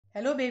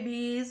Hello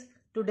babies,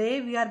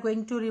 today we are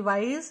going to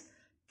revise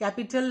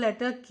capital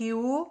letter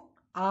Q,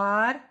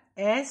 R,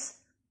 S,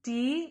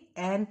 T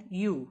and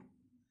U.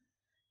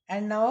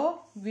 And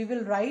now we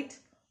will write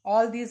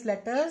all these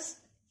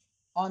letters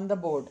on the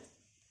board.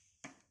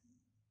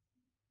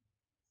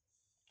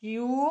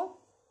 Q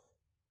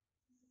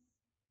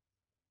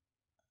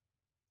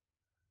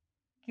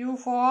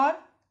for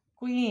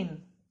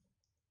Queen.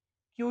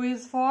 Q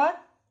is for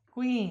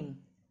Queen.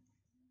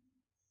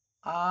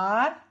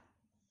 R,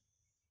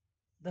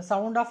 the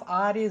sound of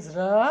R is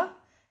R,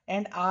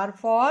 and R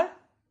for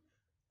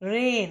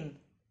rain.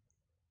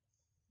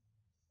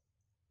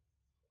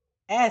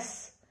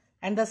 S,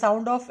 and the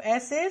sound of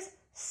S is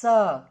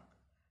S,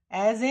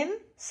 as in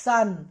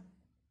sun.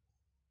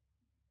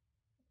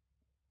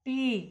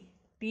 T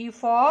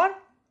for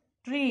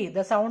tree.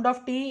 The sound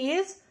of T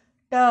is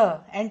T,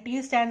 and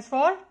T stands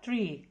for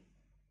tree.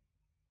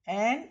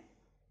 And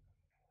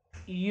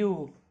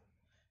U,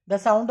 the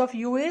sound of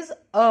U is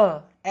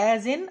A,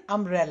 as in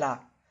umbrella.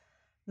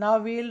 Now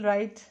we will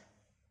write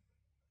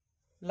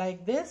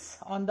like this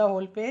on the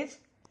whole page.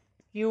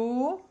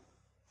 Q,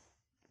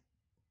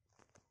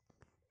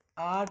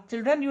 R.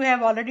 Children, you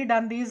have already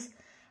done these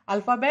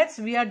alphabets.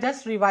 We are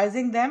just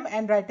revising them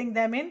and writing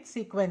them in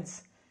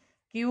sequence.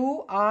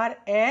 Q, R,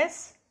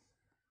 S,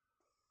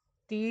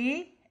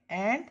 T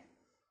and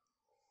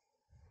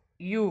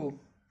U.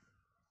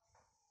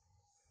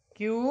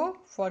 Q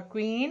for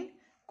Queen,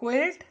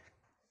 quilt.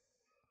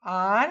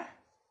 R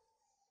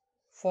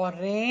for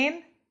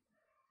rain,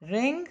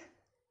 ring.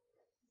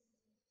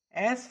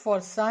 S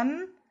for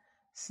sun,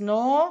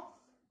 snow.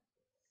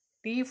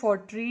 T for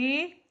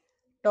tree,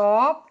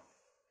 top.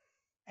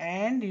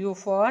 And U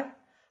for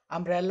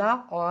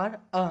umbrella or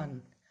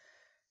urn.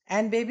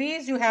 And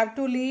babies, you have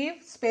to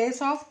leave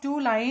space of 2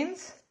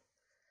 lines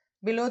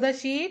below the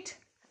sheet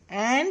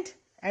and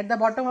at the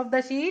bottom of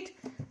the sheet,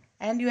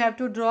 and you have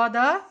to draw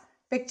the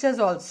pictures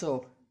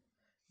also.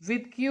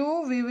 With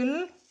Q we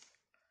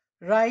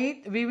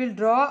will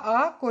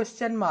draw a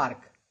question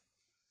mark.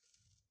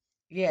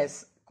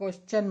 Yes,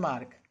 question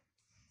mark.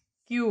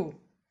 Q.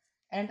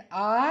 And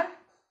R,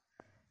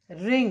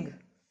 ring.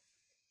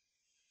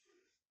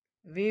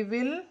 We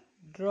will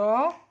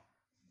draw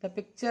the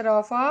picture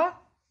of a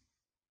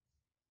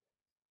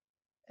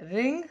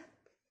ring.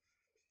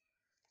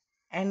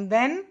 And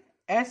then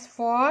S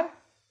for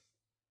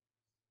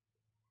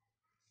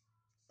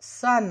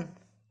sun.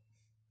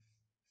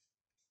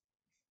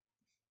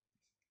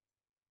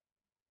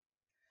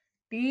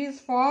 T is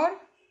for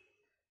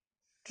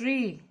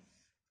tree.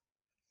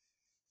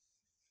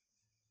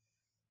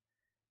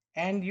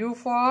 And U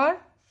for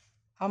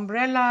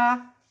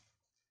umbrella,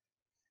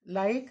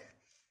 like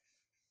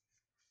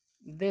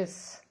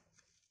this.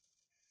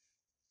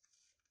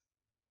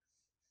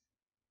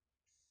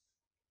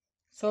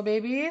 So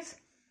babies,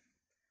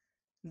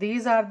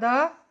 these are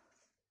the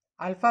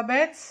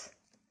alphabets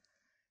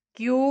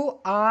Q,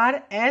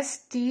 R,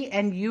 S, T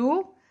and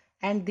U,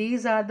 and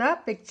these are the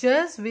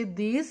pictures with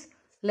these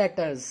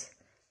letters.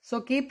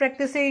 So keep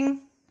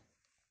practicing.